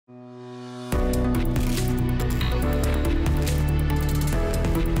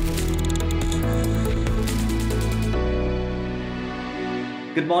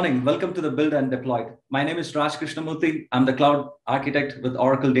good morning. Welcome to the Build and Deployed. My name is Raj Krishnamoorthy. I'm the cloud architect with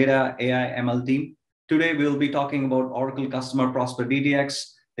Oracle Data AI ML team. Today, we'll be talking about Oracle customer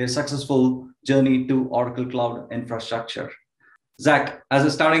Prosperdtx, their successful journey to Oracle Cloud Infrastructure. Zach, as a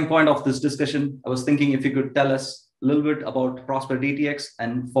starting point of this discussion, I was thinking if you could tell us a little bit about Prosperdtx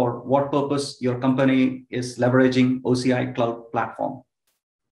and for what purpose your company is leveraging OCI Cloud Platform.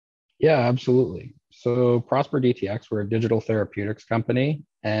 Yeah, absolutely. So Prosperdtx, we're a digital therapeutics company,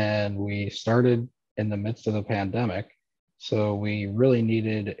 and we started in the midst of the pandemic. So we really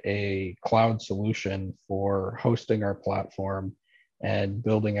needed a cloud solution for hosting our platform and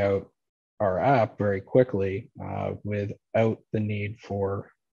building out our app very quickly without the need for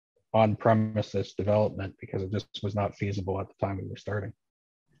on-premises development, because it just was not feasible at the time we were starting.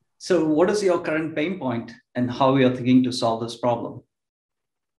 So what is your current pain point and how you are thinking to solve this problem?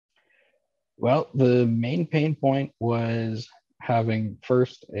 Well, the main pain point was having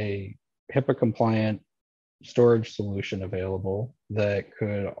first a HIPAA compliant storage solution available that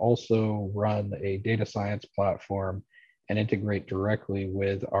could also run a data science platform and integrate directly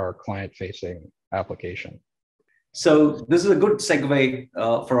with our client facing application. So this is a good segue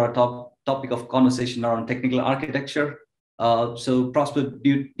for our topic of conversation around technical architecture. So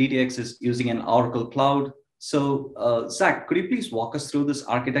Prosperdtx is using an Oracle Cloud. So Zach, could you please walk us through this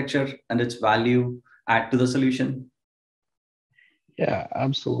architecture and its value add to the solution? Yeah,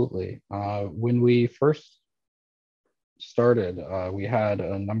 absolutely. When we first started, we had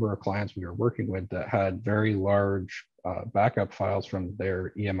a number of clients we were working with that had very large backup files from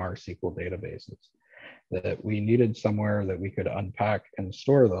their EMR SQL databases that we needed somewhere that we could unpack and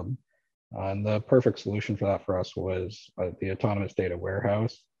store them. And the perfect solution for that for us was the Autonomous Data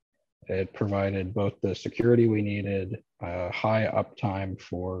Warehouse. It provided both the security we needed, high uptime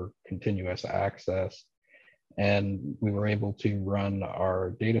for continuous access, and we were able to run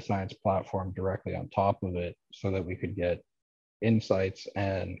our data science platform directly on top of it so that we could get insights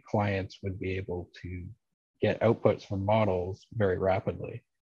and clients would be able to get outputs from models very rapidly.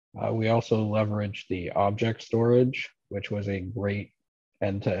 We also leveraged the object storage, which was a great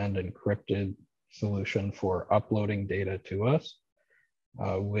end-to-end encrypted solution for uploading data to us.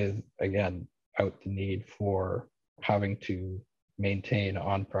 With, again, out the need for having to maintain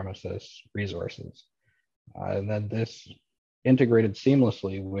on-premises resources. And then this integrated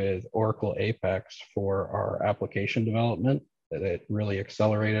seamlessly with Oracle Apex for our application development. That it really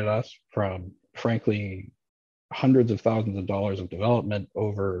accelerated us from, frankly, hundreds of thousands of dollars of development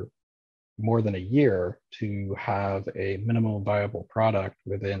over more than a year to have a minimal viable product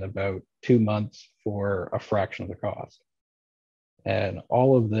within about 2 months for a fraction of the cost. And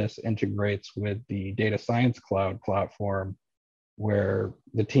all of this integrates with the data science cloud platform, where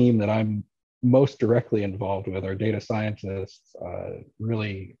the team that I'm most directly involved with, our data scientists,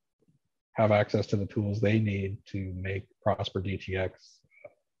 really have access to the tools they need to make Prosperdtx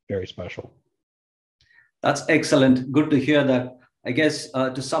very special. That's excellent. Good to hear that. I guess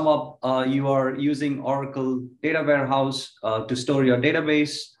to sum up, you are using Oracle Data Warehouse to store your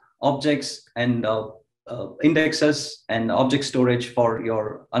database, objects, and indexes and object storage for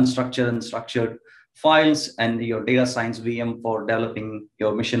your unstructured and structured files, and your data science VM for developing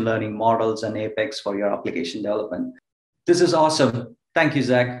your machine learning models, and Apex for your application development. This is awesome. Thank you,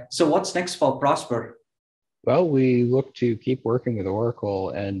 Zach. So what's next for Prosper? Well, we look to keep working with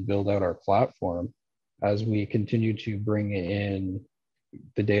Oracle and build out our platform as we continue to bring in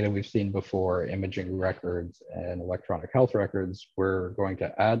the data we've seen before, imaging records and electronic health records. We're going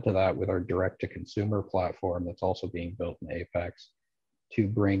to add to that with our direct-to-consumer platform that's also being built in Apex to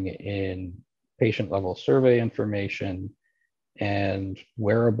bring in patient-level survey information and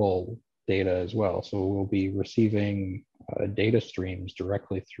wearable data as well. So we'll be receiving data streams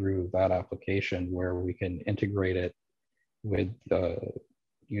directly through that application, where we can integrate it with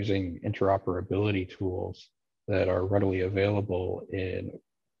using interoperability tools that are readily available in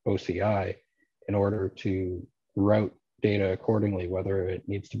OCI in order to route data accordingly, whether it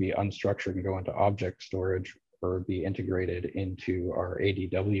needs to be unstructured and go into object storage or be integrated into our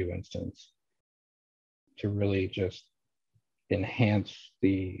ADW instance, to really just enhance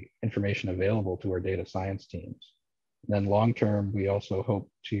the information available to our data science teams. And then long-term, we also hope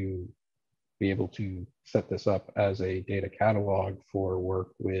to be able to set this up as a data catalog for work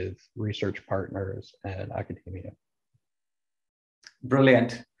with research partners and academia.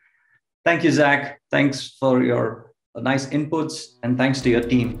 Brilliant. Thank you, Zach. Thanks for your nice inputs, and thanks to your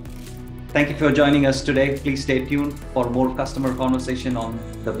team. Thank you for joining us today. Please stay tuned for more customer conversation on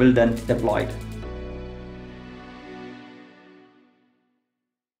the Build and Deployed.